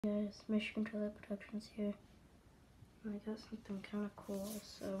Guys, Mission Controller Productions here. I got something kind of cool,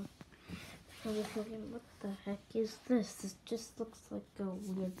 so probably thinking, what the heck is this? This just looks like a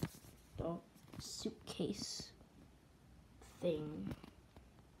weird suitcase thing.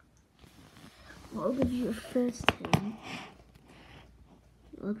 Well, I'll give you a first hint.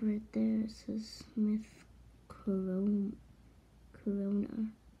 Look right there, it says Smith Corona.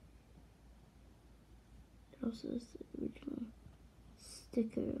 It also has the original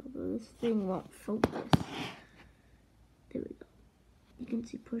sticker, although this thing won't focus. There we go. You can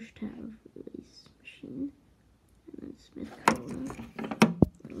see push tab, release machine, and then Smith Corona.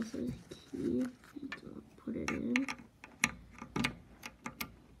 It also has a key, so put it in.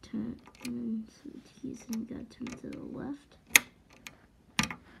 Turn, and then some keys, and you gotta turn it to the left.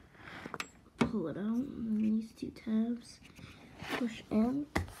 Pull it out, and then these two tabs. Push in.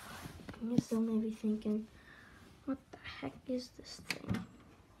 And you're still maybe thinking, what the heck is this thing?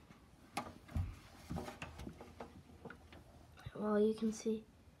 Well, you can see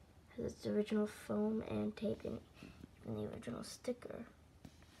it has its original foam and taping and the original sticker.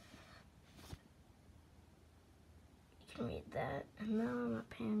 You can read that. And now I'm gonna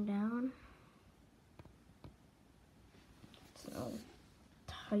pan down. It's an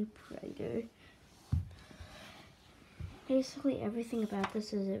typewriter. Basically everything about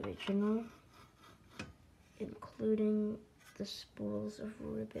this is original, including the spools of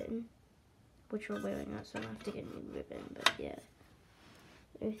ribbon, which we're wearing out, so I don't have to get new ribbon, but yeah.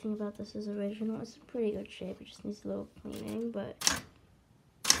 Everything about this is original. It's in pretty good shape, it just needs a little cleaning, but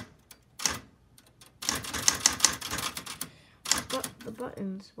the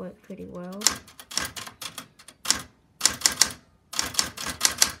buttons work pretty well.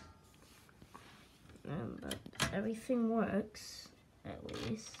 But everything works, at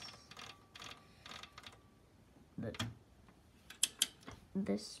least.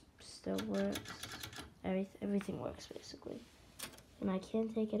 This still works. Everything works, basically. And I can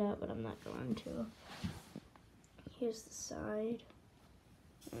take it out, but I'm not going to. Here's the side.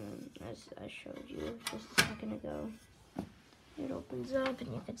 As I showed you just a second ago. It opens up,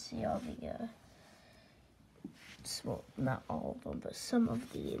 and you can see all the, well, not all of them, but some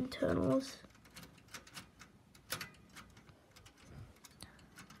of the internals.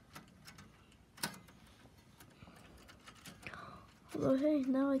 Although, hey,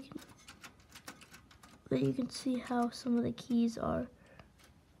 now you can see how some of the keys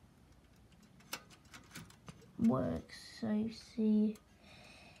works. So you see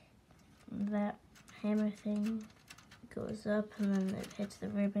that hammer thing goes up, and then it hits the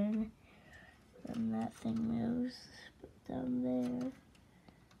ribbon, and that thing moves. But down there,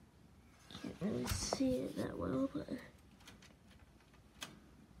 can't really see it that well,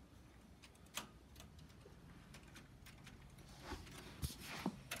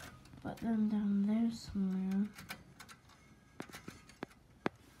 but then down there somewhere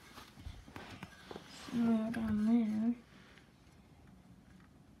down there,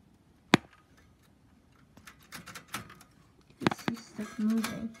 you can see stuff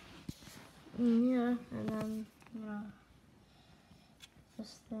moving. Yeah, and then,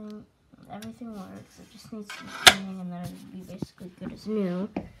 this thing, everything works. It just needs some cleaning, and then it'll be basically good as new.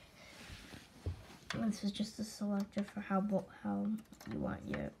 This is just a selector for how you want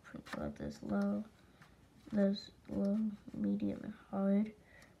your print to look. There's low, medium, and hard,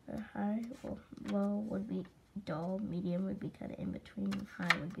 or high. Well, low would be dull, medium would be kind of in between, and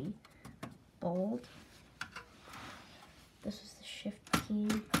high would be bold. This is the shift key,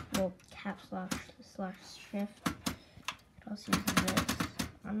 well, caps lock / shift. It also uses this.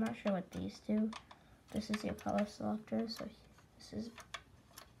 I'm not sure what these do. This is your color selector, so this is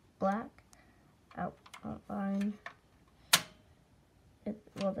black. Outline.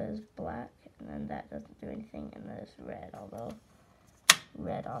 Well, there's black, and then that doesn't do anything, and there's red, although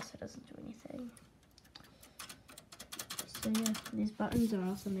red also doesn't do anything. So yeah, these buttons are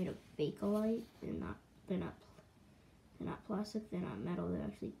also made of Bakelite. They're not plastic. They're not metal. They're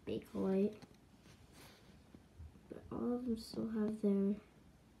actually Bakelite. But all of them still have their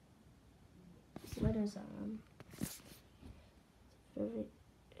letters on them.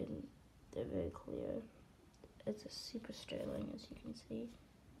 They're very clear. It's a super sterling, as you can see.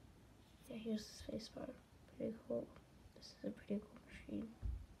 Yeah, here's the space bar. Pretty cool. This is a pretty cool machine.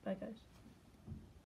 Bye, guys.